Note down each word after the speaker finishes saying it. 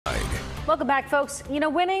Welcome back, folks. You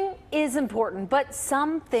know, winning is important, but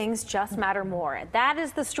some things just matter more. That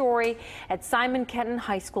is the story at Simon Kenton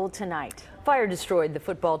High School tonight. Fire destroyed the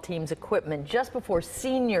football team's equipment just before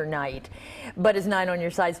senior night. But as 9 on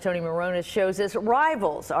Your Side's Tony Moronis shows us,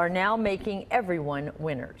 rivals are now making everyone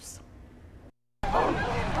winners.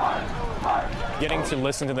 Getting to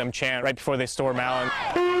listen to them chant right before they storm out.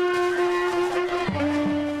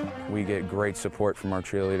 We get great support from our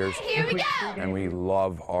cheerleaders. Here we go! And we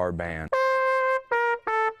love our band.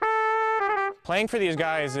 Playing for these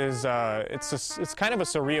guys is it's kind of a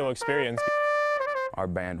surreal experience. Our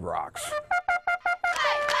band rocks.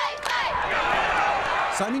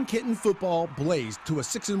 Simon Kenton football blazed to a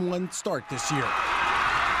 6-1 start this year.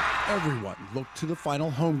 Everyone looked to the final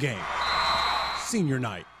home game, senior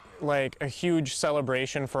night. Like a huge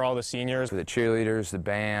celebration for all the seniors. For the cheerleaders, the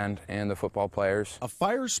band, and the football players. A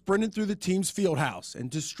fire sprinted through the team's field house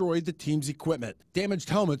and destroyed the team's equipment. Damaged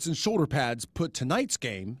helmets and shoulder pads put tonight's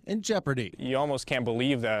game in jeopardy. You almost can't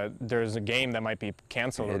believe that there's a game that might be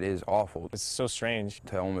canceled. It is awful. It's so strange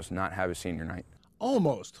to almost not have a senior night.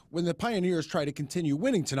 Almost. When the Pioneers try to continue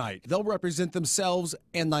winning tonight, they'll represent themselves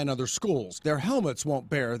and 9 other schools. Their helmets won't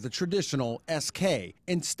bear the traditional SK.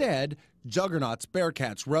 Instead, Juggernauts,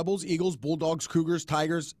 Bearcats, Rebels, Eagles, Bulldogs, Cougars,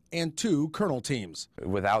 Tigers, and 2 Colonel teams.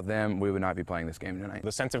 Without them, we would not be playing this game tonight.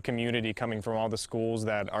 The sense of community coming from all the schools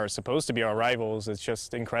that are supposed to be our rivals is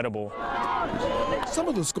just incredible. Some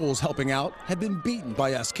of the schools helping out have been beaten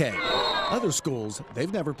by SK. Other schools,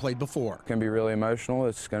 they've never played before. It's going to be really emotional.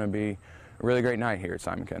 It's going to be a really great night here at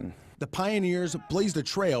Simon Kenton. The Pioneers blazed a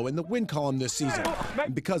trail in the win column this season.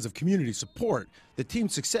 And because of community support, the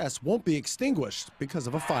team's success won't be extinguished because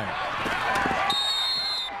of a fire.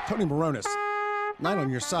 Tony Moronis, 9 on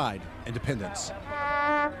Your Side, Independence.